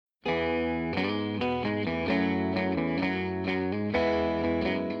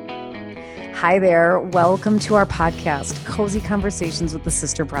Hi there. Welcome to our podcast, Cozy Conversations with the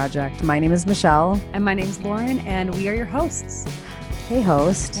Sister Project. My name is Michelle. And my name's Lauren, and we are your hosts. Hey,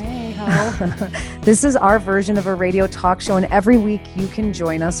 host. Hey, ho. This is our version of a radio talk show, and every week you can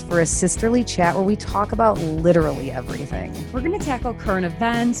join us for a sisterly chat where we talk about literally everything. We're going to tackle current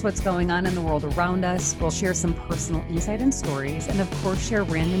events, what's going on in the world around us. We'll share some personal insight and stories, and of course, share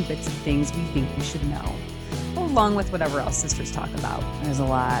random bits of things we think you should know, along with whatever else sisters talk about. There's a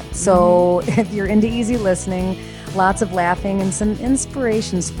lot. So if you're into easy listening, lots of laughing, and some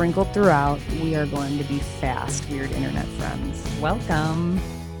inspiration sprinkled throughout, we are going to be fast, weird internet friends. Welcome.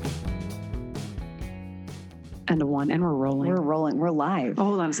 And we're rolling. We're rolling. We're live. Oh,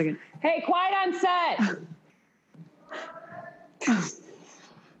 hold on a second. Hey, quiet on set.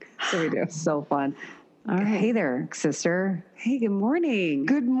 So we do. So fun. All right. Hey there, sister. Hey, good morning.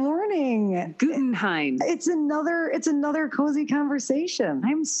 Good morning. Gutenheim. It's another cozy conversation.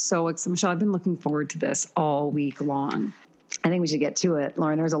 I'm so excited. Michelle, I've been looking forward to this all week long. I think we should get to it.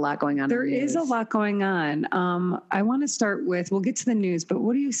 Lauren, there's a lot going on. There is a lot going on. I want to start with, we'll get to the news, but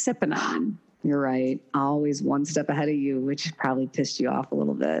what are you sipping on? You're right. Always one step ahead of you, which probably pissed you off a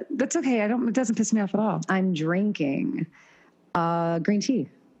little bit. That's okay. It doesn't piss me off at all. I'm drinking green tea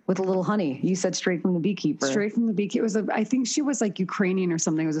with a little honey. You said straight from the beekeeper. Straight from the beekeeper. I think she was like Ukrainian or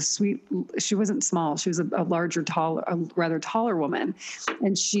something. It was a sweet, she wasn't small. She was a rather taller woman.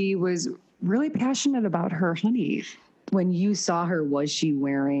 And she was really passionate about her honey. When you saw her, was she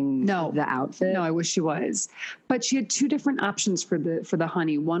wearing the outfit? No, I wish she was. But she had two different options for the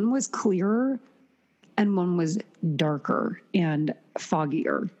honey. One was clearer and one was darker and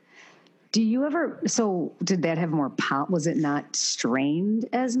foggier. Do you ever, so did that have more pop? Was it not strained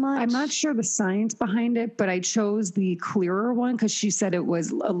as much? I'm not sure the science behind it, but I chose the clearer one because she said it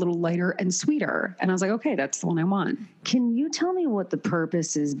was a little lighter and sweeter. And I was like, okay, that's the one I want. Can you tell me what the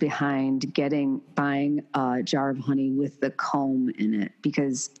purpose is behind buying a jar of honey with the comb in it?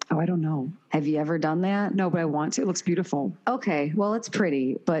 Because I don't know. Have you ever done that? No, but I want to. It looks beautiful. Okay, well, it's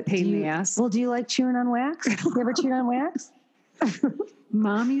pretty, but pain in the ass. Well, do you like chewing on wax? You ever chewed on wax?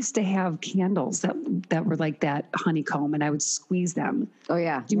 Mom used to have candles that were like that honeycomb, and I would squeeze them. Oh,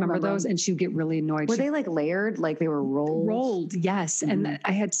 yeah. Do you remember those? And she'd get really annoyed. Were they like layered, like they were rolled? Rolled, yes. Mm-hmm. And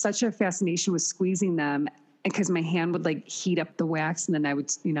I had such a fascination with squeezing them because my hand would like heat up the wax, and then I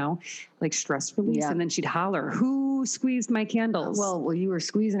would, like stress release. Yeah. And then she'd holler, "Who squeezed my candles?" Well, you were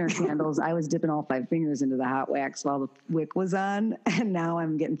squeezing her candles. I was dipping all 5 fingers into the hot wax while the wick was on. And now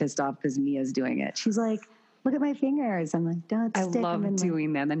I'm getting pissed off because Mia's doing it. She's like, "Look at my fingers." I'm like, "Don't stick them in." I love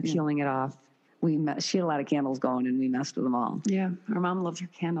doing that, then peeling it off. She had a lot of candles going, and we messed with them all. Yeah, our mom loves her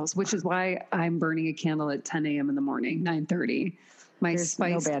candles, which is why I'm burning a candle at 10 a.m. in the morning, 9:30. There's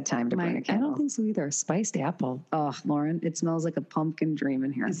no bad time to burn a candle. I don't think so either. Spiced apple. Oh, Lauren, it smells like a pumpkin dream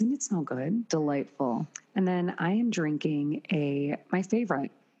in here. Doesn't it smell good? Delightful. And then I am drinking my favorite.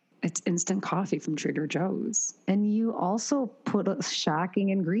 It's instant coffee from Trader Joe's. And you also put a shocking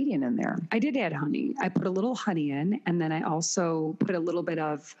ingredient in there. I did add honey. I put a little honey in, and then I also put a little bit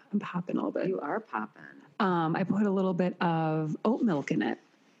of, I'm popping a little bit. You are popping. I put a little bit of oat milk in it.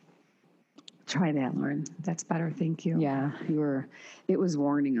 Try that, Lauren. That's better. Thank you. Yeah, it was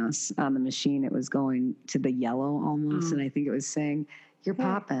warning us on the machine. It was going to the yellow almost. And I think it was saying, "You're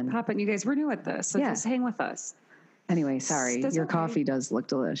popping. Popping. You guys, we're new at this. So just hang with us." Anyway, sorry. Your coffee does look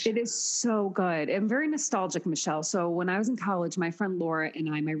delicious. It is so good and very nostalgic, Michelle. So when I was in college, my friend Laura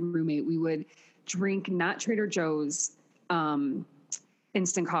and I, my roommate, we would drink not Trader Joe's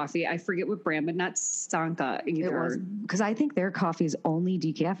instant coffee. I forget what brand, but not Stanka either. It was, because I think their coffee is only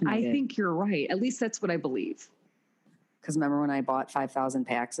decaffeinated. I think you're right. At least that's what I believe. Because remember when I bought 5,000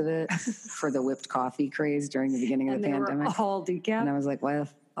 packs of it for the whipped coffee craze during the beginning of the pandemic? Were all decaf. And I was like, "Why the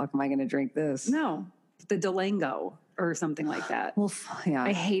fuck am I going to drink this?" No, the Delango or something like that. Well, yeah.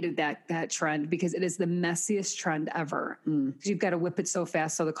 I hated that trend because it is the messiest trend ever. Because you've got to whip it so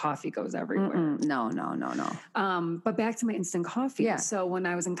fast so the coffee goes everywhere. No. But back to my instant coffee. Yeah. So when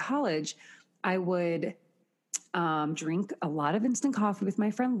I was in college, I would drink a lot of instant coffee with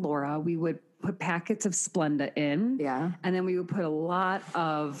my friend Laura. We would put packets of Splenda in. Yeah. And then we would put a lot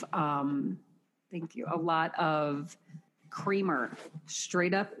of, a lot of creamer,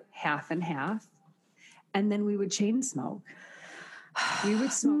 straight up half and half. And then we would chain smoke. We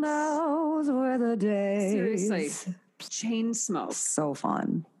would smoke. Those were the days. Seriously. Chain smoke. So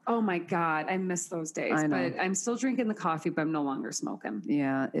fun. Oh my God. I miss those days. I know. But I'm still drinking the coffee, but I'm no longer smoking.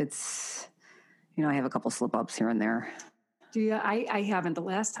 Yeah, it's, I have a couple slip ups here and there. Do you? I haven't. The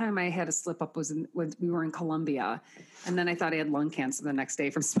last time I had a slip up was when we were in Colombia, and then I thought I had lung cancer the next day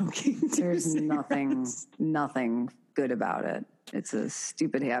from smoking. There's nothing good about it. It's a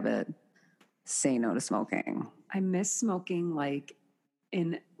stupid habit. say no to smoking. I miss smoking like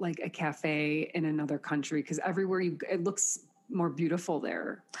in like a cafe in another country because everywhere it looks more beautiful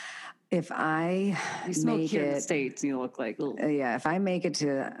there. If I You smoke make here in the it, States and you look like, ugh. yeah, if I make it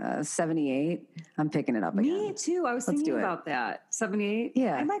to 78, I'm picking it up Me again. too. I was thinking about that. 78?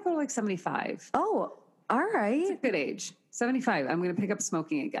 Yeah. I might go to like 75. Oh, all right. It's a good age. 75. I'm going to pick up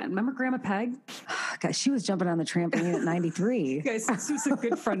smoking again. Remember Grandma Peg? God, she was jumping on the trampoline at 93. Guys, this was a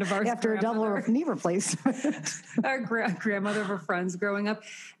good friend of ours. After a double knee replacement. Our grandmother of her friends growing up.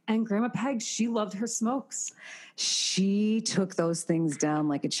 And Grandma Peg, she loved her smokes. She took those things down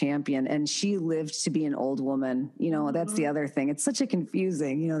like a champion, and she lived to be an old woman. You know, that's the other thing. It's such a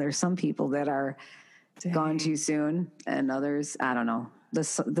confusing, you know, there's some people that are gone too soon and others, I don't know.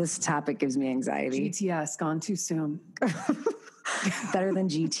 This topic gives me anxiety. GTS, gone too soon. Better than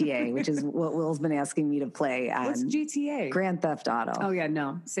GTA, which is what Will's been asking me to play on. What's GTA? Grand Theft Auto. Oh, yeah,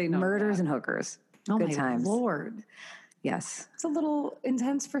 no. Say no. Murders and hookers. Oh, Good my times. Lord. Yes. It's a little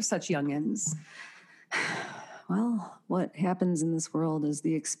intense for such youngins. Well, what happens in this world is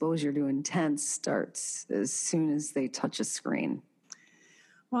the exposure to intense starts as soon as they touch a screen.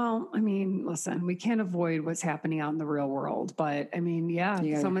 Well, I mean, listen, we can't avoid what's happening out in the real world. But, I mean,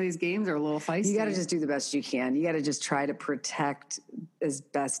 some of these games are a little feisty. You got to just do the best you can. You got to just try to protect as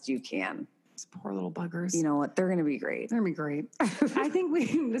best you can. These poor little buggers. You know what? They're going to be great. They're going to be great. I think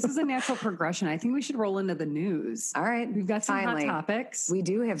this is a natural progression. I think we should roll into the news. All right. We've got some Finally. hot topics. We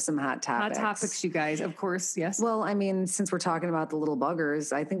do have some hot topics. Hot topics, you guys. Of course, yes. Well, I mean, since we're talking about the little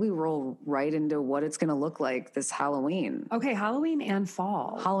buggers, I think we roll right into what it's going to look like this Halloween. Okay, Halloween and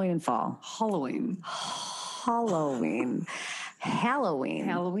fall. Halloween and fall. Halloween. Halloween.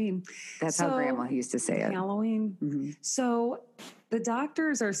 That's how Grandma used to say it. Halloween. Mm-hmm. So the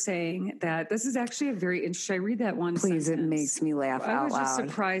doctors are saying that this is actually a very interesting. I read that one. Please, sentence. it makes me laugh out loud. I was just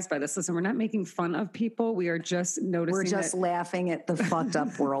surprised by this. Listen, we're not making fun of people. We are just noticing. We're just laughing at the fucked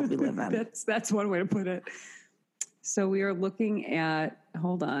up world we live in. That's one way to put it. So we are looking at.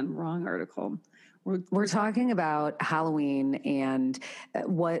 Hold on, wrong article. We're talking about Halloween and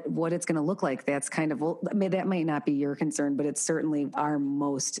what it's going to look like. That's kind of, that might not be your concern, but it's certainly our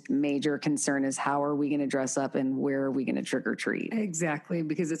most major concern is how are we going to dress up and where are we going to trick or treat? Exactly,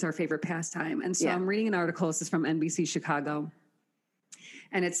 because it's our favorite pastime. And so I'm reading an article. This is from NBC Chicago.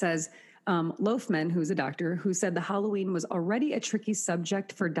 And it says, Loafman, who's a doctor, who said the Halloween was already a tricky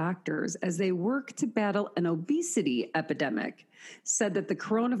subject for doctors as they work to battle an obesity epidemic, said that the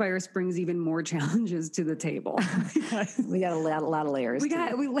coronavirus brings even more challenges to the table. We got a lot of layers.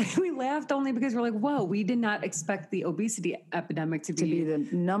 We laughed only because we're like, whoa, we did not expect the obesity epidemic to be the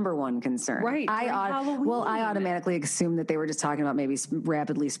number one concern. Right. I automatically assumed that they were just talking about maybe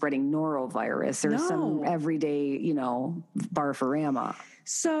rapidly spreading norovirus or some everyday, barfarama.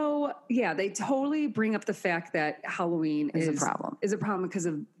 So, yeah, they totally bring up the fact that Halloween is a problem. Is a problem because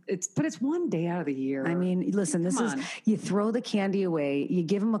of but it's one day out of the year. I mean, listen, you throw the candy away, you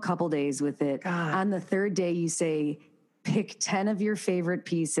give them a couple days with it. God. On the third day, you say, pick 10 of your favorite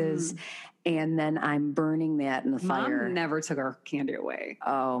pieces, and then I'm burning that in the fire. Mom never took our candy away.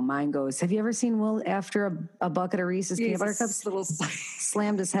 Oh, mine goes. Have you ever seen Will after a bucket of Reese's peanut butter cups?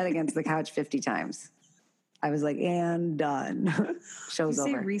 Slammed his head against the couch 50 times. I was like, and done. Show's over.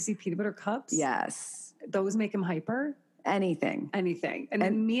 You say Reese's peanut butter cups? Yes. Those make him hyper? Anything. And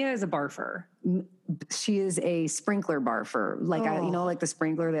then Mia is a barfer. She is a sprinkler barfer. Like, like the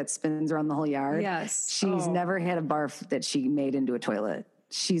sprinkler that spins around the whole yard. Yes. She's never had a barf that she made into a toilet.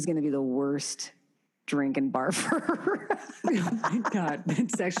 She's going to be the worst drinking barfer. Oh my God.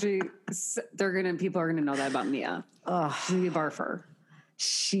 It's actually, people are going to know that about Mia. Oh. She's going to be a barfer.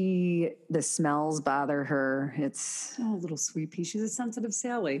 The smells bother her. It's little sweet pea. She's a sensitive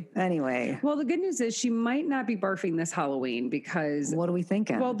Sally. Anyway. Well, the good news is she might not be barfing this Halloween because what are we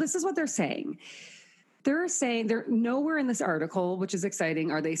thinking? Well, this is what they're saying. They're saying they're nowhere in this article, which is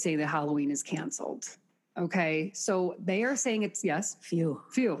exciting, are they saying that Halloween is canceled. Okay. So they are saying it's few.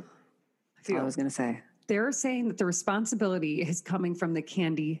 I was going to say. They're saying that the responsibility is coming from the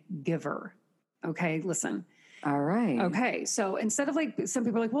candy giver. Okay. Listen. All right. Okay. So instead of some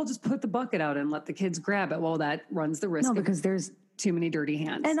people are like, well, just put the bucket out and let the kids grab it. Well, that runs the risk. No, because there's too many dirty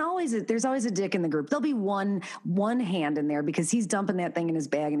hands. And there's always a dick in the group. There'll be one hand in there because he's dumping that thing in his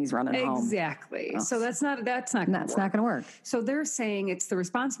bag and he's running home. Exactly. Oh. So that's not going to work. So they're saying it's the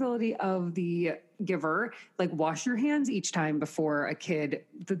responsibility of the giver, like wash your hands each time before a kid,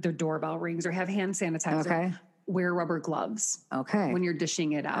 their doorbell rings, or have hand sanitizer. Okay. Wear rubber gloves. Okay. When you're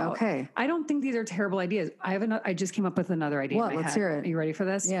dishing it out. Okay. I don't think these are terrible ideas. I just came up with another idea. What? Let's hear it. Are you ready for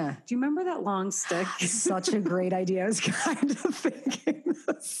this? Yeah. Do you remember that long stick? Such a great idea. I was kind of thinking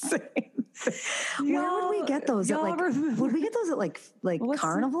the same Where would we get those? At would we get those at like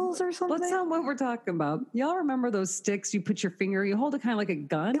carnivals or something? Let's not what we're talking about. Y'all remember those sticks you put your finger, you hold it kind of like a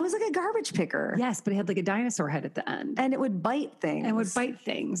gun? It was like a garbage picker. Yes, but it had like a dinosaur head at the end. And it would bite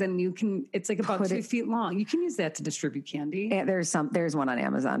things. And you can, it's like about 2 feet long. You can use that to distribute candy. And there's one on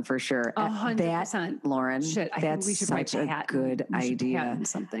Amazon for sure. 100%. Lauren, I that's think we should such a good idea.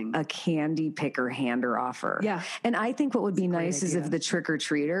 Something. A candy picker hander offer. Yeah. And I think what would be nice is if the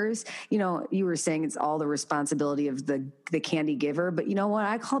trick-or-treaters, you were saying it's all the responsibility of the candy giver, but you know what?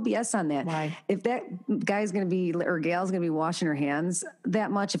 I call BS on that. Why? If that guy's going to be, or gal's going to be washing her hands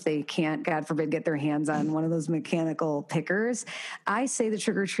that much, if they can't, God forbid, get their hands on one of those mechanical pickers, I say the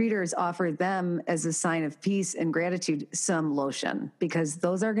trick-or-treaters offer them as a sign of peace and gratitude some lotion, because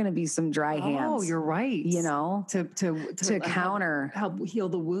those are going to be some dry hands. Oh, you're right. To counter help heal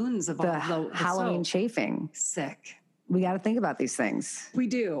the wounds of the all the Halloween chafing. Sick. We got to think about these things. We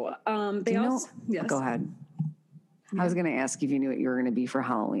do. Yes. Go ahead. I was going to ask if you knew what you were going to be for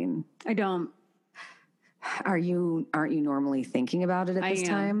Halloween. I don't. Aren't you normally thinking about it at this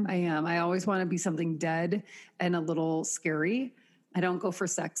time? I am. I always want to be something dead and a little scary. I don't go for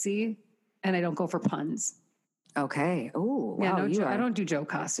sexy, and I don't go for puns. Okay. Oh, wow. Yeah, I don't do Joe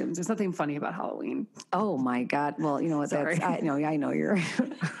costumes. There's nothing funny about Halloween. Oh my God. Well, you know what? Sorry. I know you're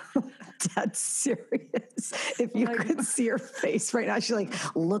dead serious. If you could see her face right now, she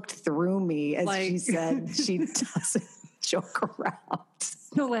looked through me as she said she doesn't joke around.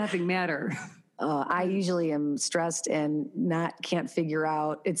 No laughing matter. I usually am stressed and can't figure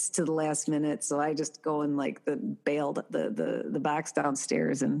out. It's to the last minute, so I just go and bail the box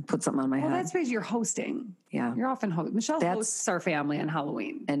downstairs and put something on my head. Well, that's because you're hosting. Yeah, you're often hosting. Michelle hosts our family on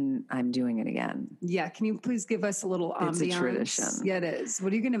Halloween, and I'm doing it again. Yeah, can you please give us a little ambiance? It's a tradition. Yeah, it is.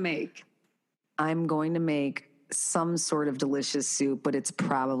 What are you going to make? I'm going to make some sort of delicious soup, but it's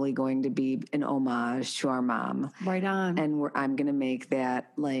probably going to be an homage to our mom. Right on. And I'm going to make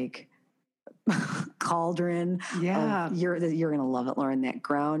that cauldron. Yeah. You're going to love it, Lauren. That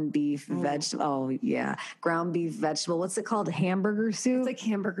ground beef vegetable. Oh yeah. Ground beef vegetable. What's it called? Hamburger soup? It's like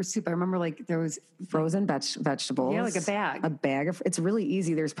hamburger soup. I remember there was frozen vegetables. Yeah, like a bag. A bag of, it's really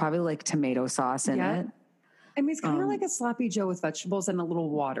easy. There's probably tomato sauce in it. I mean, it's kind of like a sloppy Joe with vegetables and a little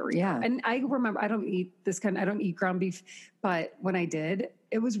watery. Yeah. And I remember, I don't eat ground beef, but when I did,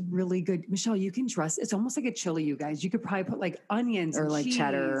 it was really good. Michelle, you can dress, it's almost like a chili, you guys. You could probably put onions or and cheese.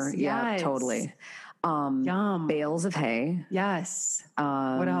 cheddar. Yeah, totally. Yum. Bales of hay. Yes.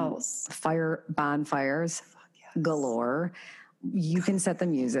 What else? Bonfires galore. You can set the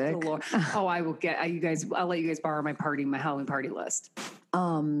music. Galore. Oh, I will get you guys. I'll let you guys borrow my Halloween party list.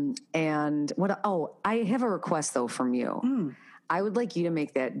 And what? Oh, I have a request though from you. I would like you to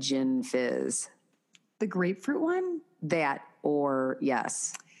make that gin fizz. The grapefruit one?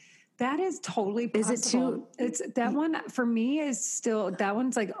 Yes. That is totally possible. Is it too? It's that one for me is still, that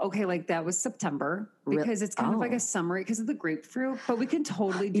one's that was September because it's kind of like a summery because of the grapefruit, but we can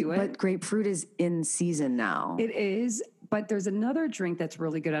totally do it. But grapefruit is in season now. It is, but there's another drink that's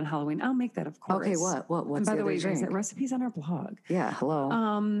really good on Halloween. I'll make that, of course. Okay, what's and by the way, drink? guys, that recipe's on our blog. Yeah, hello.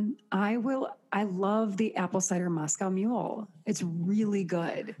 I love the apple cider Moscow Mule. It's really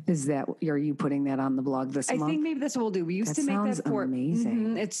good. Are you putting that on the blog this month? I think maybe that's what we'll do. We used to make that for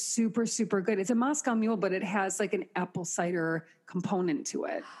amazing. It's super, super good. It's a Moscow Mule, but it has an apple cider component to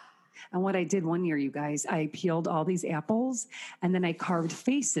it. And what I did one year, you guys, I peeled all these apples and then I carved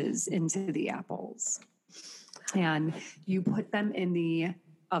faces into the apples. And you put them in the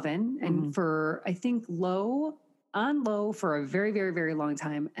oven and for, I think, on low for a very, very, very long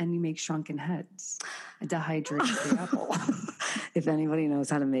time, and you make shrunken heads. I dehydrate the apple. If anybody knows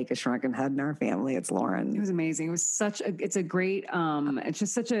how to make a shrunken head in our family, it's Lauren. It was amazing. It was it's a great,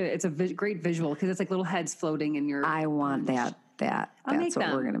 it's a great visual because it's like little heads floating in your. I want that. That's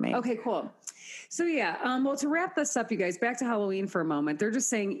what we're going to make. Okay, cool. So yeah, well, to wrap this up, you guys, back to Halloween for a moment. They're just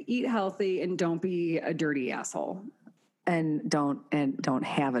saying eat healthy and don't be a dirty asshole. And don't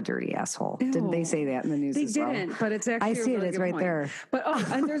have a dirty asshole. Ew. Didn't they say that in the news? They didn't, but it's actually I see it. It's right there. But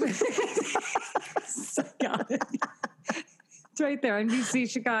and there's got it. It's right there, NBC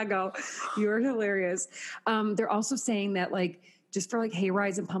Chicago. You're hilarious. They're also saying that just for hay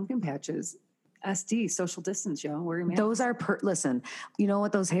rides and pumpkin patches, SD, social distance, yo. Wear your mask. Those are listen, you know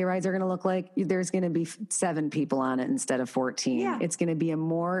what those hay rides are going to look like? There's going to be 7 people on it instead of 14. Yeah. It's going to be a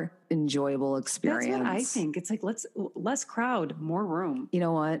more enjoyable experience. That's what I think. It's less crowd, more room. You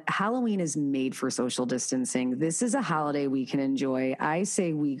know what? Halloween is made for social distancing. This is a holiday we can enjoy. I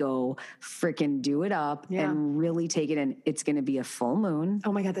say we go freaking do it up and really take it in. It's going to be a full moon.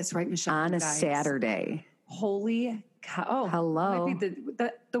 Oh my God, that's right, Michelle. On a Saturday. Holy Oh, Hello. might be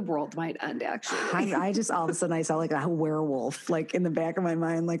the world might end, actually. I just all of a sudden I saw like a werewolf like in the back of my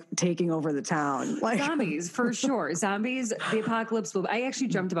mind, like taking over the town. Like Zombies, for sure. Zombies, the apocalypse. I actually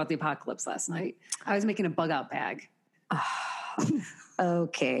dreamt about the apocalypse last night. I was making a bug out bag.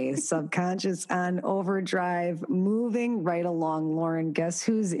 Okay, subconscious on overdrive, moving right along. Lauren, guess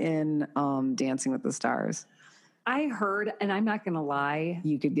who's in Dancing with the Stars? I heard, and I'm not going to lie.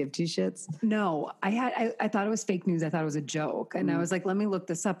 You could give two shits. No, I thought it was fake news. I thought it was a joke. And I was like, let me look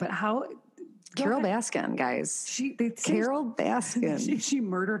this up. But how? Carol Baskin, guys. Carol Baskin. She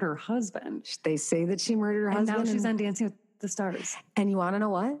murdered her husband. They say that she murdered her and husband. Now she's on Dancing with the Stars. And you want to know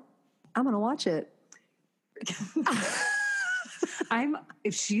what? I'm going to watch it.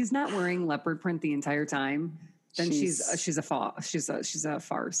 If she's not wearing leopard print the entire time, then she's a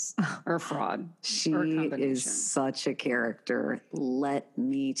farce or a fraud. She is such a character. Let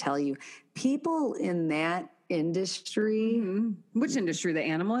me tell you, people in that industry. Mm-hmm. Which industry? The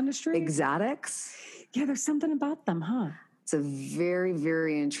animal industry? Exotics. Yeah, there's something about them, huh? It's a very,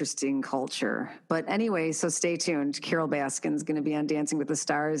 very interesting culture. But anyway, so stay tuned. Carol Baskin's going to be on Dancing with the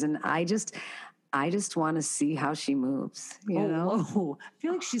Stars, and I just want to see how she moves. You know? I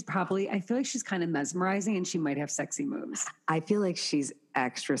feel like she's kind of mesmerizing, and she might have sexy moves. I feel like she's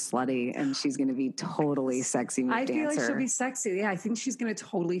extra slutty, and she's going to be totally sexy move dancer. I feel like she'll be sexy. Yeah, I think she's going to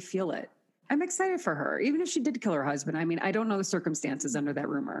totally feel it. I'm excited for her, even if she did kill her husband. I mean, I don't know the circumstances under that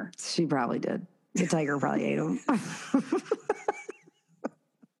rumor. She probably did. The tiger probably ate him.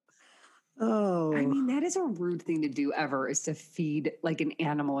 Oh. I mean, that is a rude thing to do ever, is to feed like an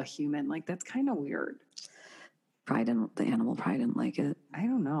animal a human. Like, that's kind of weird. The animal probably didn't like it. I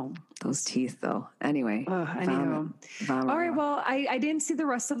don't know. Those teeth, though. Anyway. Vomit. All right, well, I didn't see the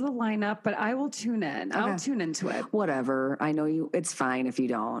rest of the lineup, but I will tune in. Okay. I'll tune into it. Whatever. I know it's fine if you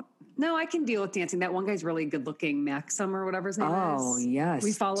don't. No, I can deal with dancing. That one guy's really good looking, Maxim or whatever his name is. Oh, yes.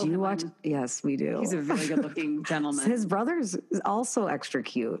 We follow him. Yes, we do. He's a very good looking gentleman. His brother's also extra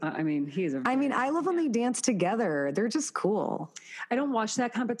cute. I mean, I love when they dance together. They're just cool. I don't watch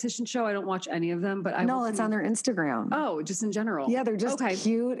that competition show. I don't watch any of them, but it's on their Instagram. Oh, just in general. Yeah, they're just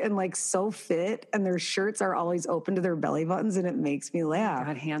cute and like so fit, and their shirts are always open to their belly buttons, and it makes me laugh.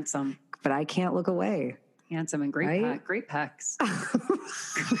 God, handsome. But I can't look away. Handsome and great pecs.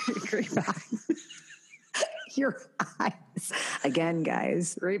 Great pecs. Your eyes. Again,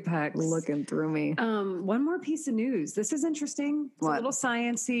 guys. Great pecs. Looking through me. One more piece of news. This is interesting. It's a little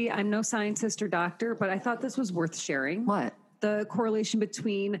sciencey. I'm no scientist or doctor, but I thought this was worth sharing. What? The correlation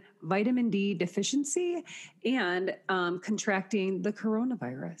between vitamin D deficiency and contracting the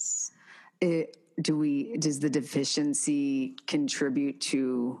coronavirus. Does the deficiency contribute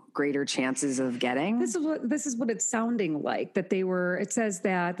to greater chances of getting? This is what it's sounding like, that it says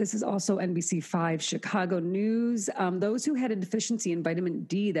that this is also NBC5 Chicago News. Those who had a deficiency in vitamin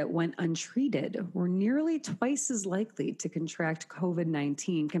D that went untreated were nearly twice as likely to contract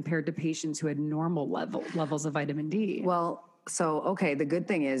COVID-19 compared to patients who had normal levels of vitamin D. Well, the good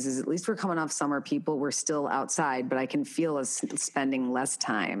thing is at least we're coming off summer. People were still outside, but I can feel us spending less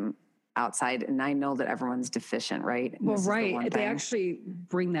time outside, and I know that everyone's deficient, right? Well, right. They actually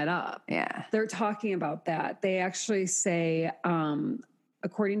bring that up. Yeah. They're talking about that. They actually say,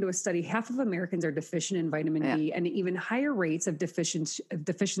 according to a study, half of Americans are deficient in vitamin D, and even higher rates of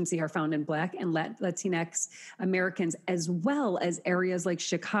deficiency are found in Black and Latinx Americans, as well as areas like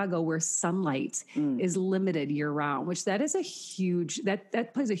Chicago, where sunlight is limited year round, which that is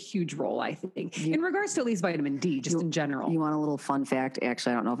that plays a huge role, I think, in regards to at least vitamin D, just in general. You want a little fun fact?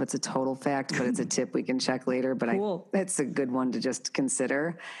 Actually, I don't know if it's a total fact, but it's a tip we can check later. But cool. That's a good one to just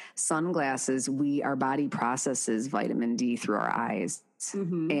consider. Sunglasses, our body processes vitamin D through our eyes.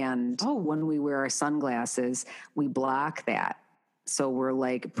 Mm-hmm. And when we wear our sunglasses, we block that. So we're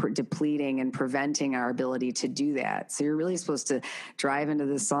like depleting and preventing our ability to do that. So you're really supposed to drive into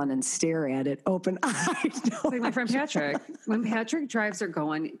the sun and stare at it open-eyed. Like my friend Patrick. When Patrick drives or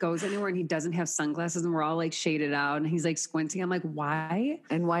goes anywhere and he doesn't have sunglasses and we're all like shaded out and he's like squinting, I'm like, why?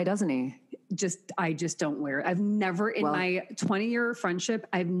 And why doesn't he? I just don't wear it. I've never, in my 20-year friendship,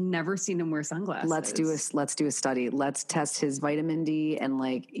 I've never seen him wear sunglasses. Let's do a study. Let's test his vitamin D and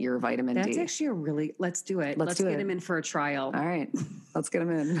like your vitamin D. That's actually let's do it. Let's get him in for a trial. All right. Let's get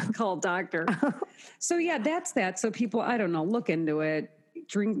him in. Call a doctor. So yeah, that's that. So people, I don't know, look into it.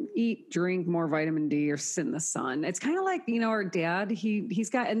 Drink more vitamin D or sit in the sun. It's kind of like, our dad, he's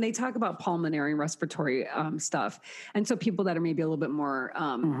got, and they talk about pulmonary and respiratory stuff. And so people that are maybe a little bit more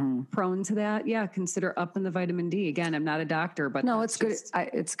prone to that, consider upping the vitamin D. Again, I'm not a doctor, but no, it's good.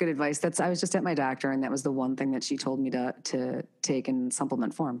 It's good advice. I was just at my doctor, and that was the one thing that she told me to take in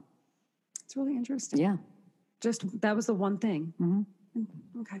supplement form. It's really interesting. Yeah. That was the one thing.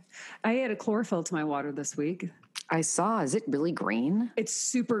 Mm-hmm. Okay. I added chlorophyll to my water this week. I saw. Is it really green? It's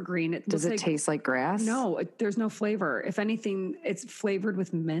super green. Does it taste like grass? No, there's no flavor. If anything, it's flavored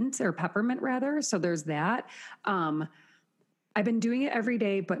with mint or peppermint rather. So there's that. I've been doing it every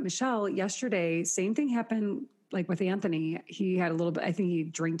day, but Michelle, yesterday, same thing happened like with Anthony. He had a little bit, I think he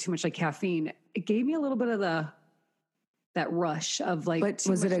drank too much like caffeine. It gave me a little bit of that rush of like, but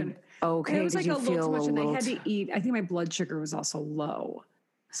was it okay? It was Did like you a little feel too much, and I had t- to eat. I think my blood sugar was also low.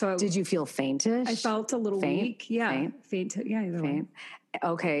 So did you feel faintish? I felt a little weak. Yeah. Faint. Yeah. Either way.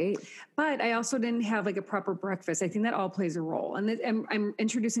 Okay. But I also didn't have like a proper breakfast. I think that all plays a role. And I'm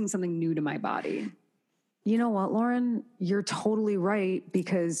introducing something new to my body. You know what, Lauren? You're totally right,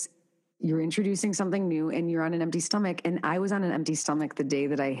 because you're introducing something new and you're on an empty stomach. And I was on an empty stomach the day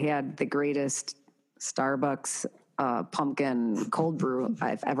that I had the greatest Starbucks pumpkin cold brew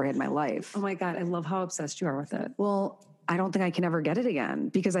I've ever had in my life. Oh my God. I love how obsessed you are with it. Well, I don't think I can ever get it again,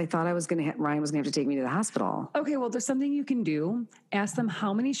 because I thought Ryan was going to have to take me to the hospital. Okay, well, there's something you can do. Ask them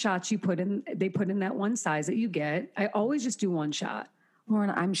how many shots they put in that one size that you get. I always just do one shot.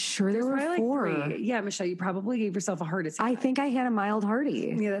 Lauren, I'm sure there were 4. Like 3. Yeah, Michelle, you probably gave yourself a heart attack. I think I had a mild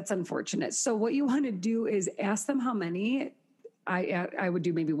hearty. Yeah, that's unfortunate. So what you want to do is ask them how many. I would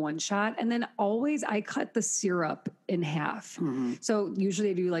do maybe one shot. And then always I cut the syrup in half. Mm-hmm. So usually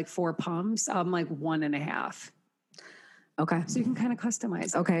I do like 4 pumps. I'm like 1.5. Okay. So you can kind of customize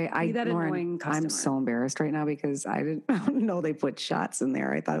it. Okay. Lauren, I'm so embarrassed right now because I didn't know they put shots in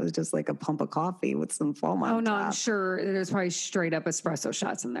there. I thought it was just like a pump of coffee with some foam on top. I'm sure there's probably straight up espresso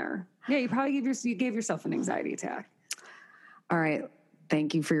shots in there. Yeah, you probably gave yourself an anxiety attack. All right.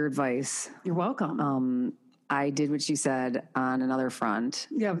 Thank you for your advice. You're welcome. I did what you said on another front.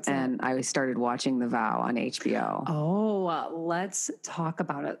 Yeah. And I started watching The Vow on HBO. Oh, let's talk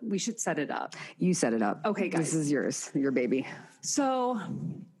about it. We should set it up. You set it up. Okay, guys. This is yours, your baby. So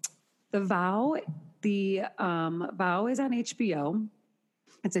The Vow is on HBO.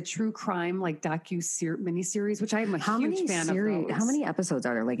 It's a true crime like miniseries, which I'm a huge fan of those. How many episodes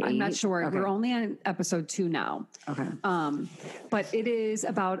are there? Like 8? I'm not sure. Okay. We're only on episode 2 now. Okay. But it is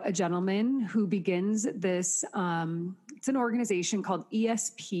about a gentleman who begins this. It's an organization called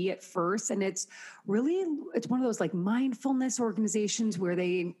ESP at first, and it's one of those like mindfulness organizations where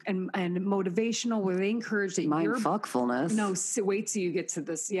they and motivational, where they encourage that mindfuckfulness. No, wait till you get to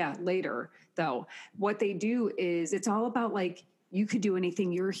this. Yeah, later though. What they do is it's all about like, you could do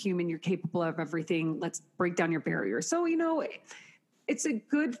anything. You're a human. You're capable of everything. Let's break down your barriers. So, it's a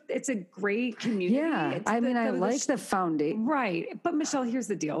great community. Yeah. I like the foundation. Right. But Michelle, here's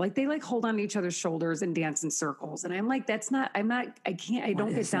the deal. Like they like hold on to each other's shoulders and dance in circles. And I'm like, I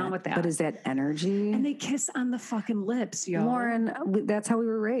don't get down with that. But is that energy? And they kiss on the fucking lips, yo. Lauren, that's how we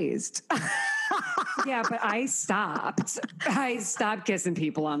were raised. Yeah, but I stopped kissing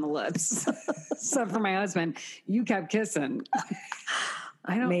people on the lips. Except for my husband. You kept kissing.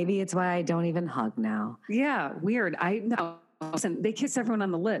 Maybe it's why I don't even hug now. Yeah, weird. Listen, they kiss everyone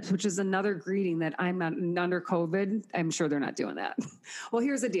on the lips, which is another greeting that I'm not under COVID. I'm sure they're not doing that. Well,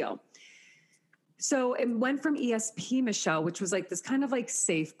 here's the deal. So it went from ESP, Michelle, which was like this kind of like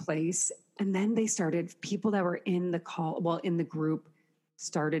safe place. And then they started, people that were in the group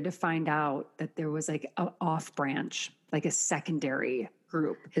started to find out that there was like an off branch, like a secondary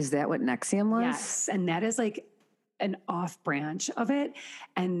group. Is that what NXIVM was? Yes. And that is like an off branch of it.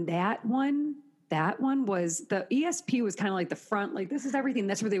 And that one was the ESP was kind of like the front, like this is everything.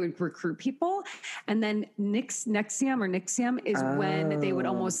 That's where they would recruit people. And then NXIVM is when they would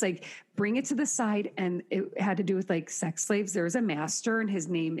almost like bring it to the side, and it had to do with like sex slaves. There was a master, and his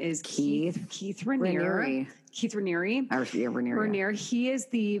name is Keith Raniere. Keith Raniere. Raniere.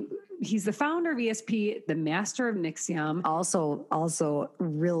 He's the founder of ESP, the master of NXIVM. Also a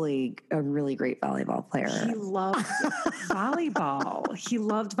really great volleyball player. He loved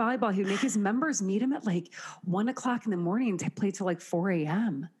volleyball. He would make his members meet him at like 1:00 in the morning to play till like 4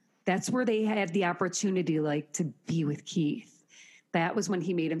 a.m. That's where they had the opportunity like to be with Keith. That was when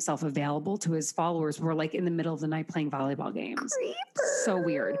he made himself available to his followers who were like in the middle of the night playing volleyball games. Creepers. So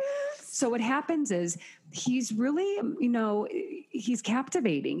weird. So what happens is he's really, he's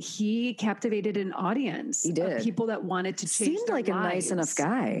captivating. He captivated an audience. He did. Of people that wanted to change Seemed their like lives. A nice enough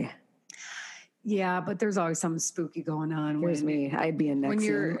guy. Yeah, but there's always something spooky going on. Here's me. I'd be in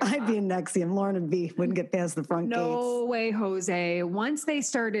NXIVM. Lauren wouldn't get past the front gates. No way, Jose. Once they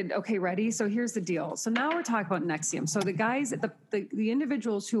started, okay, ready? So here's the deal. So now we're talking about NXIVM. So the guys, the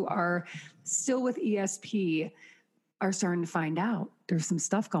individuals who are still with ESP are starting to find out there's some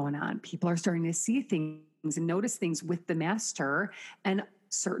stuff going on. People are starting to see things and notice things with the master and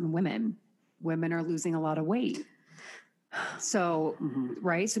certain women. women are losing a lot of weight. So,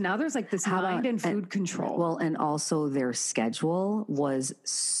 right. So now there's like this mind and food control. Well, and also their schedule was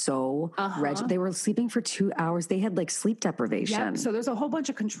so they were sleeping for 2 hours. They had like sleep deprivation. Yep. So there's a whole bunch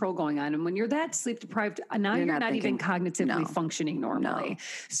of control going on. And when you're that sleep deprived, now you're not even cognitively functioning normally. No.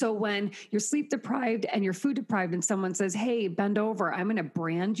 So when you're sleep deprived and you're food deprived and someone says, hey, bend over, I'm going to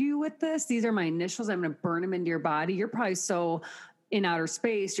brand you with this. These are my initials. I'm going to burn them into your body. You're probably so in outer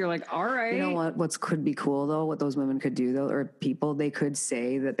space, you're like, all right. You know what could be cool though, what those women could do though, or people, they could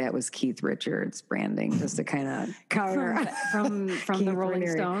say that was Keith Richards branding, just to kind of cover from the Rolling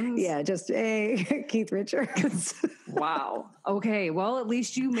Stones. Yeah, just Keith Richards. Wow. Okay. Well, at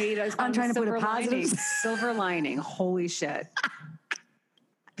least you made us. I'm trying to put a positive silver lining. Holy shit.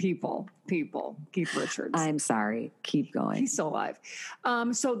 People, Keith Richards. I'm sorry. Keep going. He's still alive.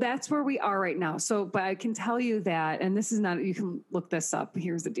 So that's where we are right now. So, but I can tell you that, and this is not, you can look this up.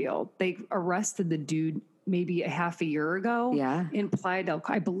 Here's the deal. They arrested the dude maybe a half a year ago in Playa del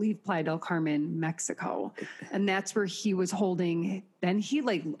Carmen, Mexico. And that's where he was holding, then he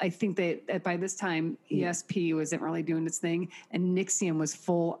I think that by this time, ESP wasn't really doing its thing. And NXIVM was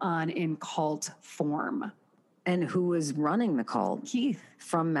full on in cult form. And who was running the cult? Keith.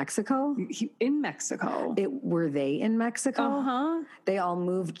 From Mexico? In Mexico. Were they in Mexico? Uh-huh. They all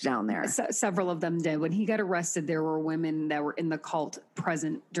moved down there. Several of them did. When he got arrested, there were women that were in the cult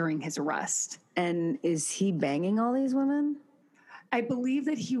present during his arrest. And is he banging all these women? I believe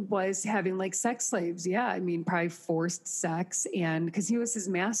that he was having like sex slaves. Yeah. I mean, probably forced sex, and because he was his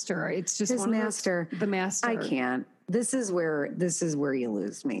master. It's just his master. The master. I can't. This is where you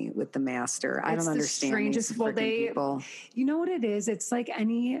lose me with the master. I don't understand these freaking people. You know what it is? It's like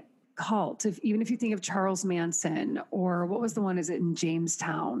any cult. Even if you think of Charles Manson, or what was the one? Is it in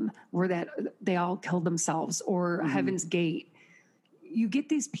Jamestown where they all killed themselves, or Heaven's Gate? You get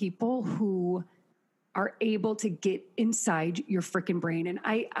these people who are able to get inside your freaking brain. And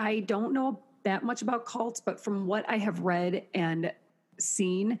I don't know that much about cults, but from what I have read and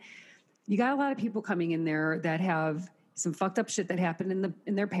seen, you got a lot of people coming in there that have some fucked up shit that happened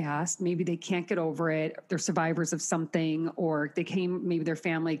in their past. Maybe they can't get over it. They're survivors of something, or maybe their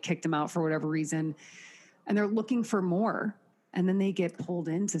family kicked them out for whatever reason, and they're looking for more. And then they get pulled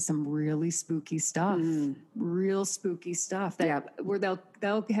into some really spooky stuff, real spooky stuff where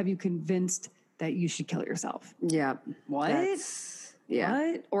they'll have you convinced that you should kill yourself. Yeah. What?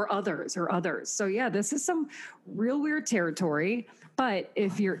 What? Or others. So yeah, this is some real weird territory. But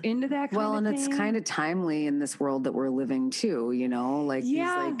if you're into that kind of thing. It's kind of timely in this world that we're living too, you know, like these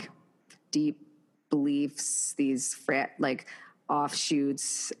like deep beliefs, these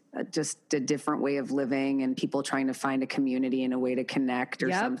offshoots, just a different way of living, and people trying to find a community and a way to connect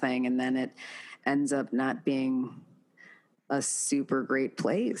or something. And then it ends up not being a super great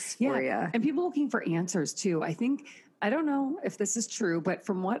place for you. And people looking for answers too. I don't know if this is true, but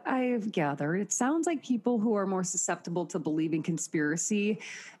from what I've gathered, it sounds like people who are more susceptible to believing conspiracy,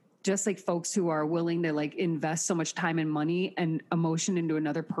 just like folks who are willing to like invest so much time and money and emotion into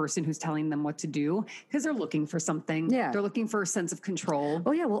another person who's telling them what to do, because they're looking for something. Yeah. They're looking for a sense of control.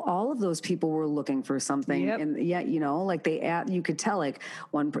 Oh yeah. Well, all of those people were looking for something. Yep. And you know, like you could tell like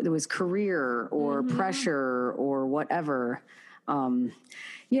there was career or pressure or whatever.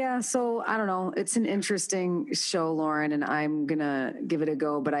 So I don't know. It's an interesting show, Lauren, and I'm going to give it a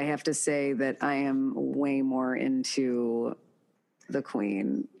go, but I have to say that I am way more into the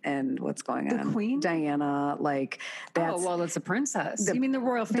Queen and what's going on. The Queen? Diana, that's a princess. You mean the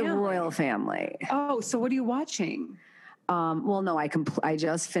royal family? The royal family. Oh, so what are you watching? No, I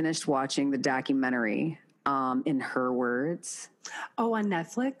just finished watching the documentary, In Her Words. Oh, on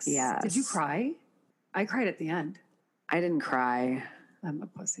Netflix? Yes. Did you cry? I cried at the end. I didn't cry. I'm a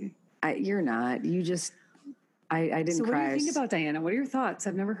pussy. You're not. You just, I didn't cry. So what do you think about Diana? What are your thoughts?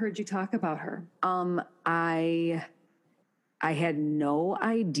 I've never heard you talk about her. I had no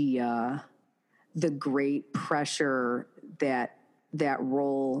idea the great pressure that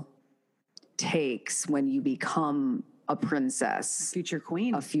role takes when you become a princess. A future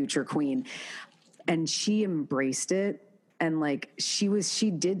queen. And she embraced it. And she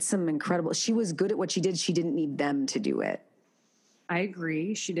did some incredible, she was good at what she did. She didn't need them to do it. I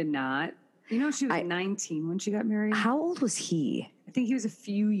agree. She did not. You know, she was 19 when she got married. How old was he? I think he was a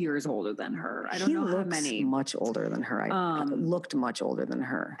few years older than her. I don't know how many. He looks much older than her. Looked much older than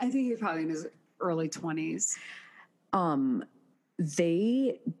her. I think he was probably in his early 20s.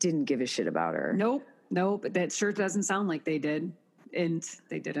 They didn't give a shit about her. Nope. That sure doesn't sound like they did. And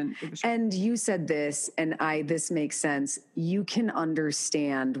they didn't. And you said this, and this makes sense. You can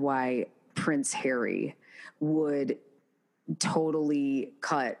understand why Prince Harry would totally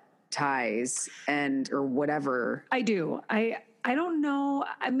cut ties or whatever. I do. I don't know.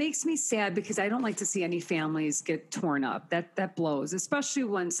 It makes me sad because I don't like to see any families get torn up. That blows, especially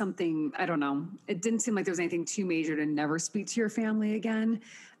when something, I don't know, it didn't seem like there was anything too major to never speak to your family again.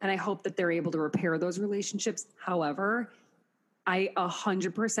 And I hope that they're able to repair those relationships. However, I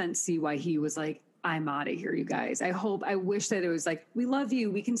 100% see why he was like, I'm out of here, you guys. I wish that it was like, we love you.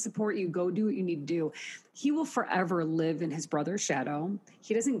 We can support you. Go do what you need to do. He will forever live in his brother's shadow.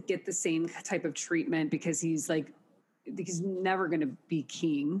 He doesn't get the same type of treatment because he's never going to be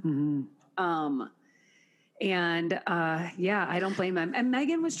king. Mm-hmm. I don't blame him. And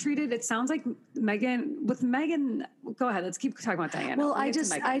Meghan was treated, it sounds like Meghan, go ahead. Let's keep talking about Diana. Well, I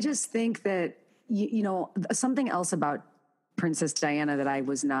just think that, something else about Princess Diana that I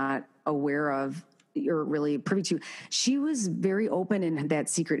was not aware of or really privy to. She was very open in that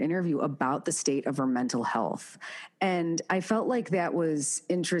secret interview about the state of her mental health. And I felt like that was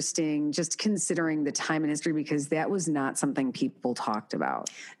interesting, just considering the time in history, because that was not something people talked about.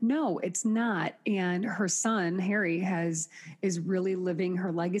 No, it's not. And her son, Harry, is really living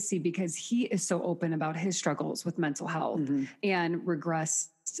her legacy because he is so open about his struggles with mental health and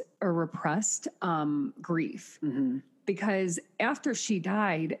repressed grief. Mm-hmm. Because after she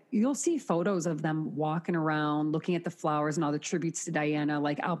died, you'll see photos of them walking around, looking at the flowers and all the tributes to Diana,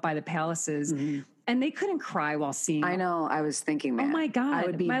 like out by the palaces. Mm-hmm. And they couldn't cry while seeing I know. I was thinking that. Oh my God. I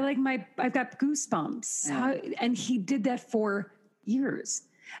would be I've got goosebumps. Yeah. And he did that for years.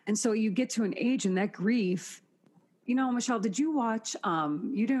 And so you get to an age and that grief, Michelle, did you watch,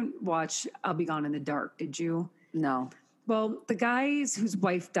 you didn't watch I'll Be Gone in the Dark, did you? No. Well, the guy whose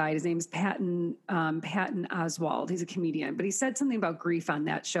wife died, his name is Patton Oswalt. He's a comedian, but he said something about grief on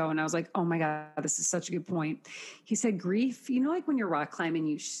that show. And I was like, oh my God, this is such a good point. He said grief, like when you're rock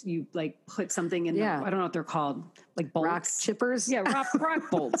climbing, you like put something in, I don't know what they're called, like bolts. Rock chippers? Yeah, rock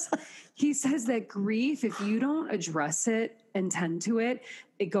bolts. He says that grief, if you don't address it and tend to it,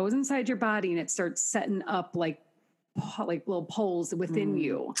 it goes inside your body and it starts setting up like little poles within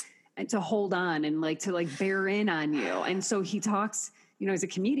you. And to hold on and to bear in on you. And so he talks, he's a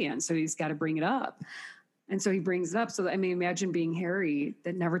comedian, so he's got to bring it up. And so he brings it up. So, imagine being Harry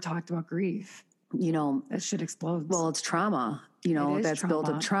that never talked about grief. That shit explodes. Well, it's trauma, that's trauma. Built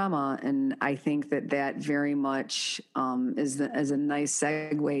up trauma. And I think that very much is a nice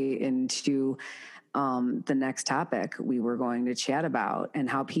segue into the next topic we were going to chat about, and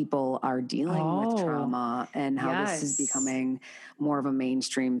how people are dealing with trauma, and how this is becoming more of a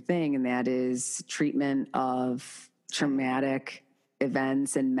mainstream thing. And that is treatment of traumatic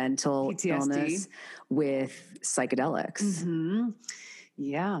events and mental PTSD. Illness with psychedelics. Mm-hmm.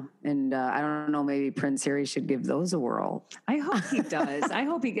 Yeah. And I don't know, maybe Prince Harry should give those a whirl. I hope he does. I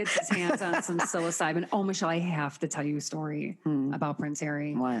hope he gets his hands on some psilocybin. Oh, Michelle, I have to tell you a story about Prince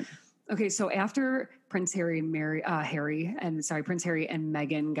Harry. What? Okay, so after Prince Harry and Meghan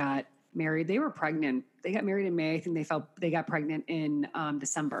got married, they were pregnant. They got married in May. I think they got pregnant in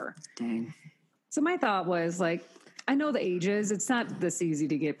December. Dang. So my thought was I know the ages. It's not this easy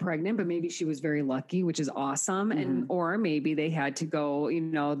to get pregnant, but maybe she was very lucky, which is awesome. Mm-hmm. Or maybe they had to go,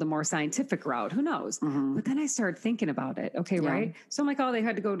 the more scientific route. Who knows? Mm-hmm. But then I started thinking about it. Okay, yeah. Right? So I'm like, they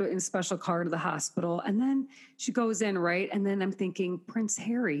had to go in a special car to the hospital. And then she goes in, right? And then I'm thinking Prince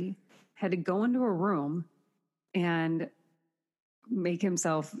Harry had to go into a room and make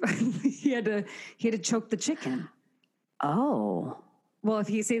himself, he had to choke the chicken. Oh. Well,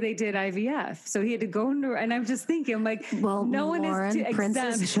 if you say they did IVF, so he had to go into, and I'm just thinking, I'm like, well, no one Lauren, is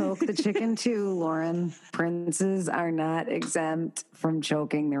princes choke the chicken too, Lauren. Princes are not exempt from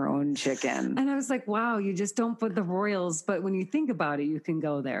choking their own chicken. And I was like, wow, you just don't put the royals, but when you think about it, you can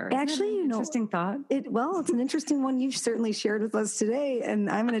go there. Actually, interesting thought. It's an interesting one you've certainly shared with us today,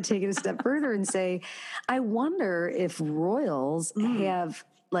 and I'm going to take it a step further and say, I wonder if royals have.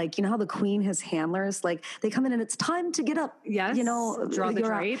 How the queen has handlers, they come in and it's time to get up. Yes. Draw the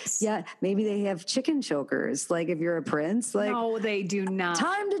drapes. Yeah. Maybe they have chicken chokers. If you're a prince, no, they do not.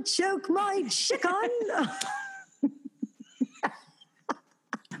 Time to choke my chicken.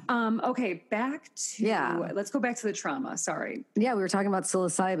 Okay, let's go back to the trauma. Sorry. Yeah, we were talking about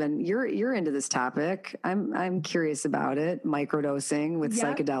psilocybin. You're into this topic. I'm curious about it. Microdosing with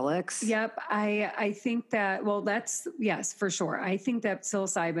psychedelics. Yep. I think that, yes, for sure. I think that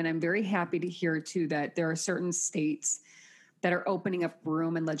psilocybin, I'm very happy to hear too, that there are certain states that are opening up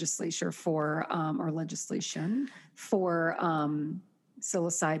room and legislation for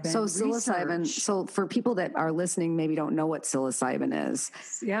psilocybin. So psilocybin. So for people that are listening, maybe don't know what psilocybin is.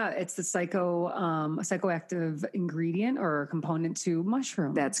 Yeah, it's the psychoactive ingredient or component to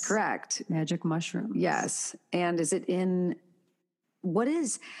mushrooms. That's correct. Magic mushrooms. Yes. And is it in what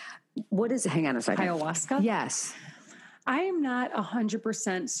is, hang on a second. Ayahuasca? Yes. I am not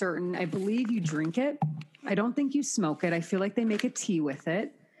 100% certain. I believe you drink it. I don't think you smoke it. I feel like they make a tea with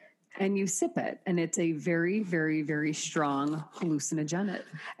it and you sip it. And it's a very, very, very strong hallucinogenic.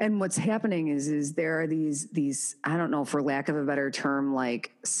 And what's happening is there are these, I don't know, for lack of a better term,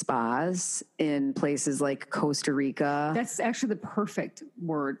 like spas in places like Costa Rica. That's actually the perfect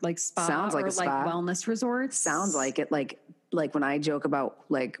word. Like spa. Sounds like or a spa. Like wellness resorts. Sounds like it. Like when I joke about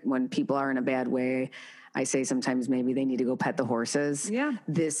like when people are in a bad way, I say sometimes maybe they need to go pet the horses. Yeah.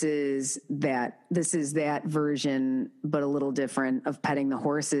 This is that version, but a little different of petting the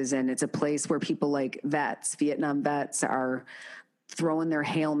horses. And it's a place where people like Vietnam vets are throwing their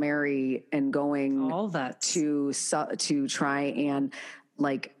Hail Mary and going all that to try and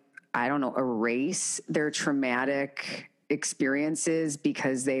like, I don't know, erase their traumatic experiences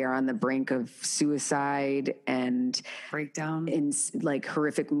because they are on the brink of suicide and breakdown in like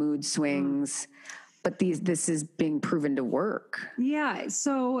horrific mood swings. But this is being proven to work. Yeah.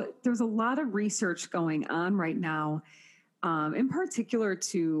 So there's a lot of research going on right now, in particular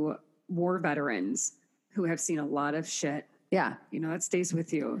to war veterans who have seen a lot of shit. Yeah. You know, that stays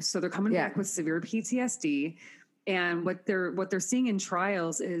with you. So they're coming back with severe PTSD. And what they're seeing in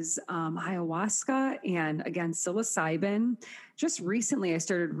trials is ayahuasca and, again, psilocybin. Just recently, I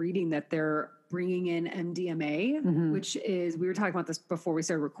started reading that they're bringing in MDMA, which is, we were talking about this before we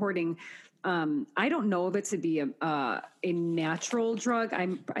started recording. I don't know of it to be a natural drug.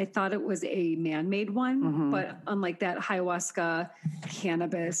 I thought it was a man-made one, but unlike that, ayahuasca,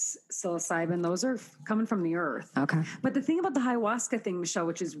 cannabis, psilocybin, those are coming from the earth. Okay. But the thing about the ayahuasca thing, Michelle,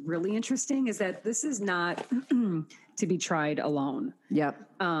 which is really interesting, is that this is not to be tried alone. Yep.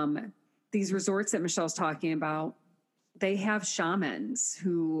 These resorts that Michelle's talking about, they have shamans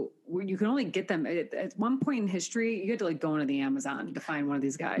who you can only get them at one point in history. You had to like go into the Amazon to find one of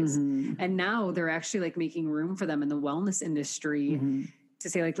these guys. And now they're actually like making room for them in the wellness industry to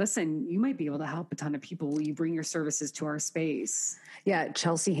say like, listen, you might be able to help a ton of people. Will you bring your services to our space? Yeah.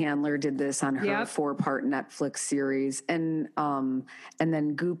 Chelsea Handler did this on her 4-part Netflix series. And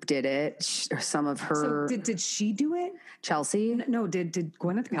then Goop did it. Some of her. So did she do it? Chelsea? No, did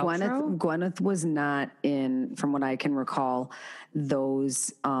Gwyneth Paltrow? Gwyneth was not in, from what I can recall,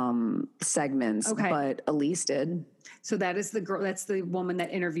 those segments, but Elise did. So that is the girl. That's the woman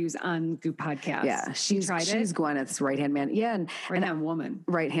that interviews on Goop podcast. Yeah, she's Gwyneth's right-hand man. Yeah, and right-hand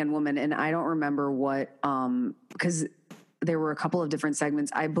woman. And I don't remember what, because there were a couple of different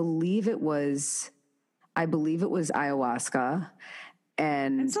segments. I believe it was ayahuasca.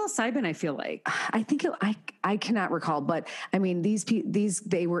 And psilocybin, I feel like. I think I cannot recall, but I mean, these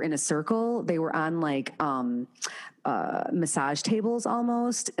they were in a circle. They were on like massage tables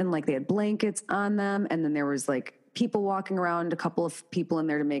almost, and like they had blankets on them, and then there was like people walking around, a couple of people in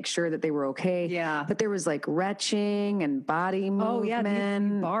there to make sure that they were okay. Yeah. But there was like retching and body movement. Oh yeah,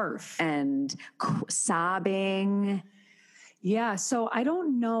 barf and sobbing. Yeah. So I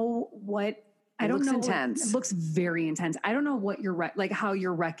don't know what. It looks intense. It looks very intense. I don't know what how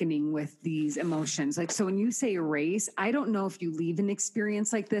you're reckoning with these emotions. Like, so when you say erase, I don't know if you leave an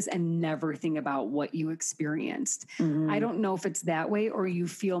experience like this and never think about what you experienced. I don't know if it's that way or you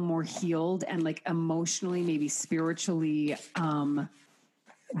feel more healed and like emotionally, maybe spiritually,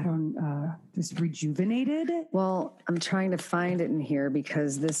 just rejuvenated. Well, I'm trying to find it in here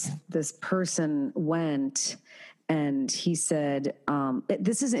because this person went. And he said,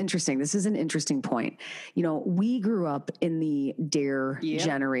 this is interesting. This is an interesting point. You know, we grew up in the DARE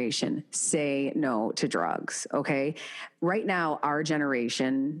generation, say no to drugs, okay? Right now, our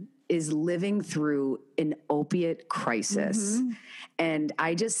generation is living through an opiate crisis. And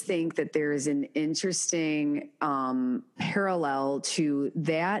I just think that there is an interesting parallel to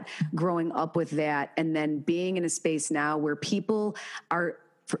that, growing up with that, and then being in a space now where people are,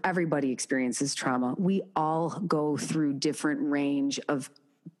 for everybody experiences trauma. We all go through different range of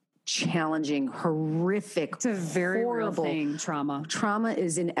challenging, horrific, it's a very horrible real thing. Trauma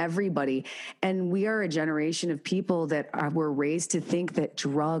is in everybody. And we are a generation of people that were raised to think that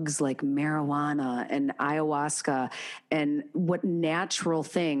drugs like marijuana and ayahuasca and what natural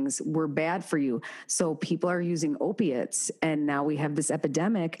things were bad for you. So people are using opiates and now we have this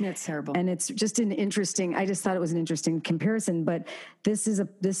epidemic. It's terrible. And it's just I just thought it was an interesting comparison, but this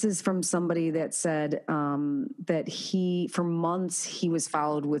is from somebody that said that for months he was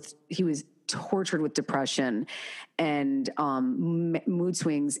tortured with depression and mood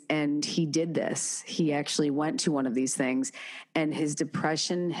swings, and he did this. He actually went to one of these things, and his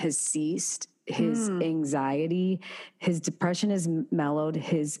depression has ceased, his anxiety, his depression is mellowed,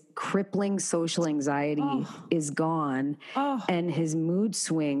 his crippling social anxiety is gone, and his mood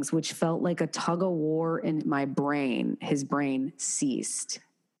swings, which felt like a tug of war in my brain, his brain ceased.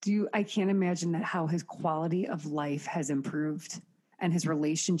 I can't imagine that how his quality of life has improved and his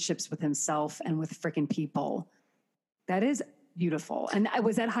relationships with himself and with freaking people. That is beautiful. And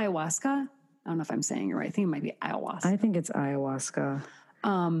was that ayahuasca? I don't know if I'm saying it right. I think it might be ayahuasca. I think it's ayahuasca.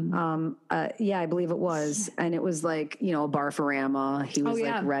 Yeah, I believe it was. And it was like, you know, a barfarama. He was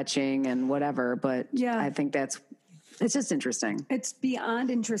like retching and whatever. But yeah, I think it's just interesting. It's beyond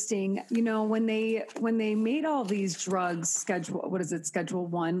interesting. You know, when they made all these drugs Schedule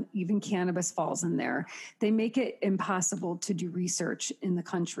 1, even cannabis falls in there. They make it impossible to do research in the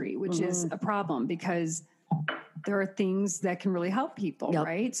country, which is a problem because there are things that can really help people,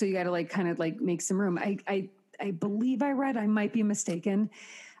 right? So you got to kind of make some room. I believe I read, I might be mistaken,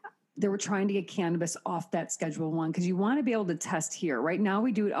 they were trying to get cannabis off that Schedule 1 because you want to be able to test here. Right now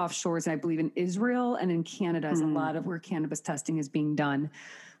we do it offshores, and I believe in Israel and in Canada is a lot of where cannabis testing is being done.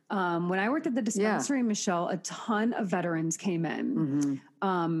 When I worked at the dispensary, Michelle, a ton of veterans came in.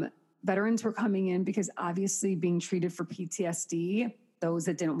 Veterans were coming in because obviously being treated for PTSD, those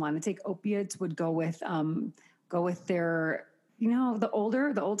that didn't want to take opiates would go with their, you know, the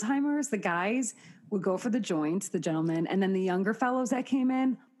old timers, the guys would go for the joints, the gentlemen, and then the younger fellows that came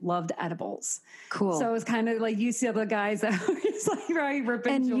in loved edibles. Cool. So it was kind of like you see the guys that were just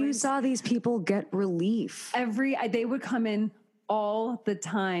ripping and joints. You saw these people get relief. They would come in all the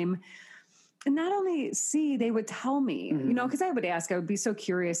time. And not only they would tell me, you know, because I would be so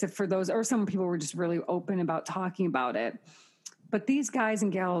curious if for those, or some people were just really open about talking about it. But these guys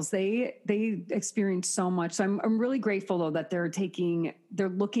and gals, they experience so much. So I'm really grateful though that they're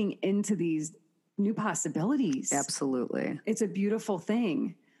looking into these new possibilities. Absolutely. It's a beautiful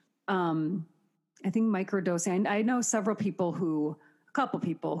thing. I think microdosing, I know a couple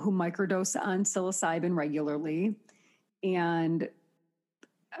people who microdose on psilocybin regularly. And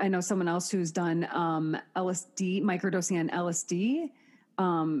I know someone else who's done LSD, microdosing on LSD.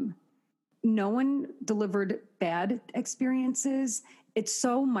 No one delivered bad experiences. It's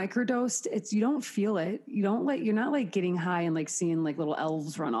so microdosed. You don't feel it. You're not getting high and seeing little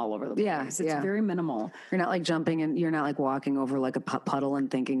elves run all over the place. It's very minimal. You're not jumping and you're not walking over a puddle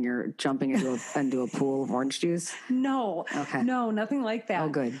and thinking you're jumping into a pool of orange juice. No. Okay. No, nothing like that. Oh,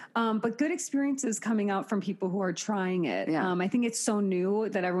 good. But good experiences coming out from people who are trying it. Yeah. I think it's so new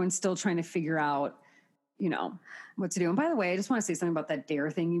that everyone's still trying to figure out, you know, what to do. And by the way, I just want to say something about that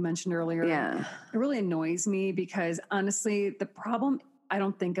DARE thing you mentioned earlier. Yeah. It really annoys me because honestly, the problem, I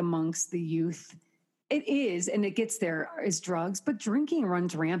don't think amongst the youth, it is, and it gets there, is drugs, but drinking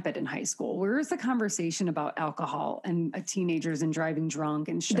runs rampant in high school. Where is the conversation about alcohol and teenagers and driving drunk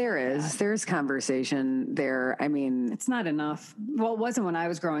and shit? There's conversation there. I mean, it's not enough. Well, it wasn't when I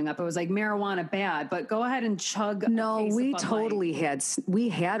was growing up. It was marijuana bad, but go ahead and chug. No, we totally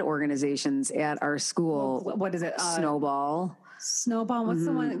had organizations at our school. Well, what is it? Snowball. What's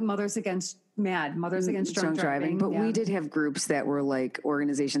the one? Mothers Against Drunk Driving. But we did have groups that were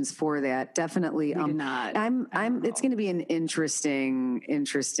organizations for that. Definitely. We did not. It's going to be an interesting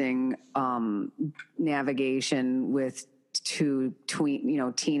navigation with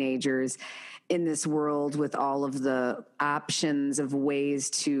teenagers in this world with all of the options of ways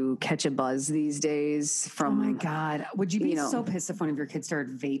to catch a buzz these days. Oh my God. Would you be so pissed if one of your kids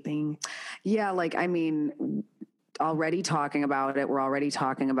started vaping? Yeah. Already talking about it. We're already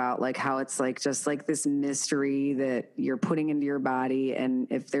talking about how it's just this mystery that you're putting into your body. And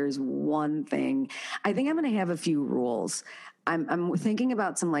if there's one thing, I think I'm going to have a few rules. I'm thinking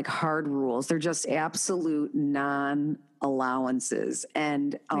about some hard rules. They're just absolute non-allowances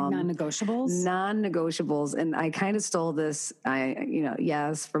and non-negotiables. Non-negotiables. And I kind of stole this.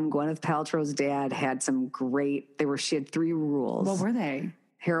 From Gwyneth Paltrow's dad had some great. She had 3 rules. What were they?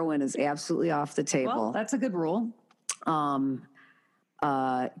 Heroin is absolutely off the table. Well, that's a good rule.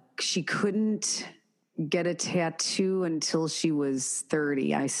 She couldn't get a tattoo until she was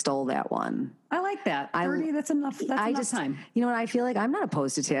 30. I stole that one. I like that. 30, that's enough. That's enough time. You know what? I feel like I'm not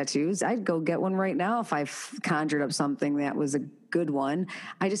opposed to tattoos. I'd go get one right now if I conjured up something that was a good one.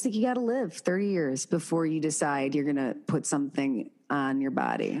 I just think you got to live 30 years before you decide you're going to put something on your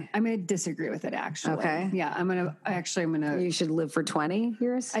body. I'm going to disagree with it, actually. Okay. Yeah, I'm going to. You should live for 20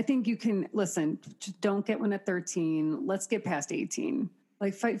 years? I think you can, listen, don't get one at 13. Let's get past 18.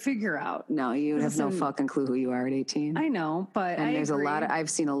 Figure out. No, you have no fucking clue who you are at 18. I know, but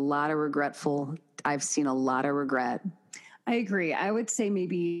I've seen a lot of regret. I agree. I would say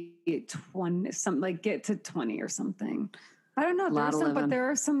maybe 20, get to 20 or something. I don't know. Lot of living. But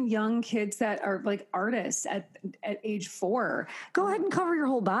there are some young kids that are like artists at age 4. Go ahead and cover your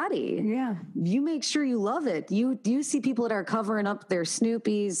whole body. Yeah. You make sure you love it. You see people that are covering up their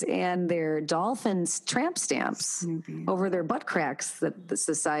Snoopies and their Dolphins tramp stamps over their butt cracks that's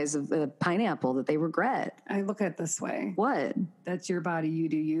the size of a pineapple that they regret. I look at it this way. What? That's your body. You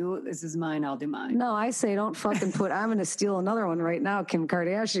do you. This is mine. I'll do mine. No, I say don't fucking put, I'm going to steal another one right now, Kim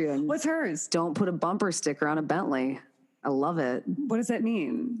Kardashian. What's hers? Don't put a bumper sticker on a Bentley. I love it. What does that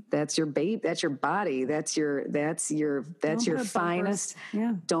mean? That's your babe. That's your body. That's your finest.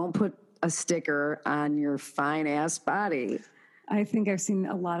 Yeah. Don't put a sticker on your fine ass body. I think I've seen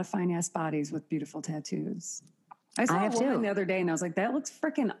a lot of fine ass bodies with beautiful tattoos. I saw a woman the other day and I was like, that looks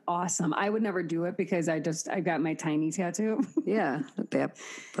freaking awesome. I would never do it because I got my tiny tattoo. Yeah.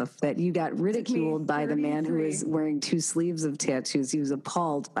 That you got ridiculed by the man who is wearing 2 sleeves of tattoos. He was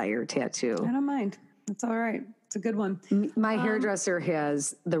appalled by your tattoo. I don't mind. It's all right. It's a good one. My hairdresser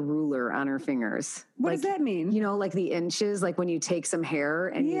has the ruler on her fingers. What does that mean? You know, like the inches, like when you take some hair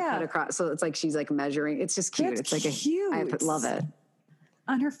and you cut across. So it's like she's like measuring. It's just cute. That's it's like cute. I love it.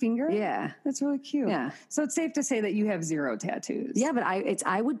 On her finger? Yeah. That's really cute. Yeah. So it's safe to say that you have 0 tattoos. Yeah, but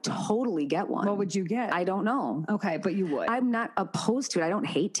I would totally get one. What would you get? I don't know. Okay, but you would. I'm not opposed to it. I don't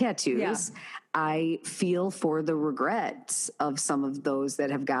hate tattoos. Yeah. I feel for the regrets of some of those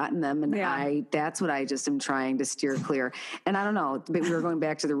that have gotten them. And that's what I just am trying to steer clear. And I don't know, but we were going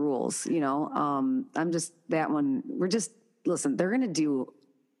back to the rules, you know, I'm just that one. Listen, they're going to do,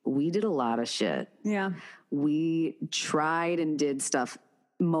 we did a lot of shit. Yeah. We tried and did stuff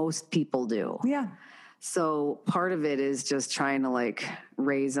most people do. Yeah. So part of it is just trying to like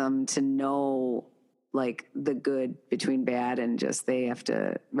raise them to know like the good between bad and just they have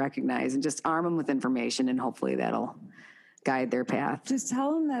to recognize and just arm them with information and hopefully that'll guide their path. Just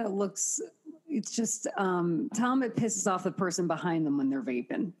tell them that it's just, tell them it pisses off the person behind them when they're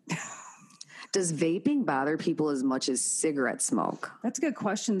vaping. Does vaping bother people as much as cigarette smoke? That's a good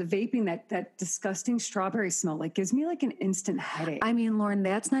question. The vaping, that disgusting strawberry smell, like gives me like an instant headache. I mean, Lauren,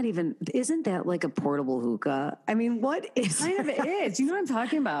 isn't that like a portable hookah? I mean, what is kind of it is. You know what I'm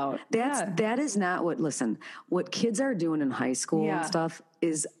talking about? That is not what kids are doing in high school and stuff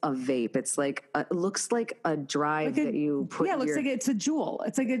is a vape. It's like, it looks like a drive that you put. Yeah, it looks like it's a Juul.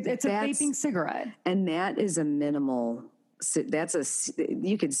 It's like it's a vaping cigarette. And that is a minimal.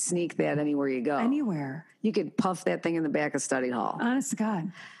 You could sneak that anywhere you go. Anywhere. You could puff that thing in the back of study hall. Honest to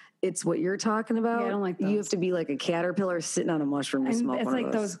God. It's what you're talking about. Yeah, I don't like those. You have to be like a caterpillar sitting on a mushroom to smoke one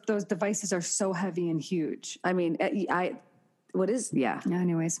of those. Those devices are so heavy and huge. I mean,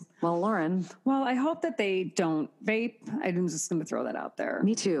 Anyways. Well, Lauren. Well, I hope that they don't vape. I'm just going to throw that out there.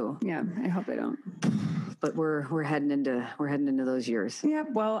 Me too. Yeah, I hope they don't. But we're heading into those years. Yeah.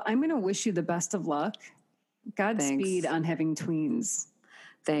 Well, I'm going to wish you the best of luck. Godspeed on having tweens.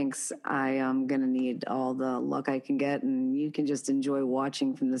 Thanks. I am going to need all the luck I can get, and you can just enjoy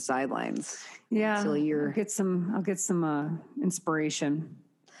watching from the sidelines. Yeah. I'll get some inspiration,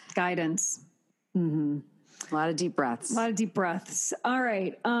 guidance. Mm-hmm. A lot of deep breaths. All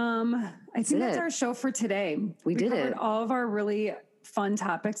right. I think that's our show for today. We did it. All of our really fun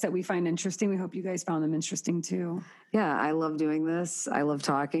topics that we find interesting. We hope you guys found them interesting too. Yeah, I love doing this. I love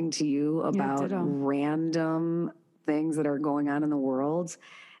talking to you about random things that are going on in the world.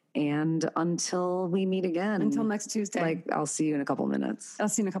 And until we meet again. Until next Tuesday. I'll see you in a couple minutes. I'll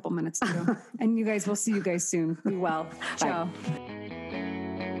see you in a couple minutes too. And we'll see you guys soon. Be well. Ciao.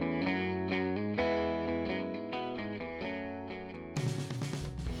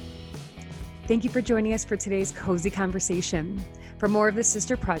 Thank you for joining us for today's cozy conversation. For more of The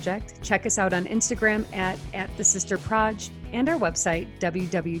Sister Project, check us out on Instagram at The Sister Proj and our website,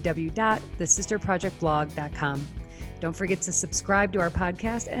 www.thesisterprojectblog.com. Don't forget to subscribe to our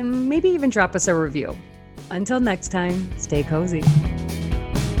podcast and maybe even drop us a review. Until next time, stay cozy.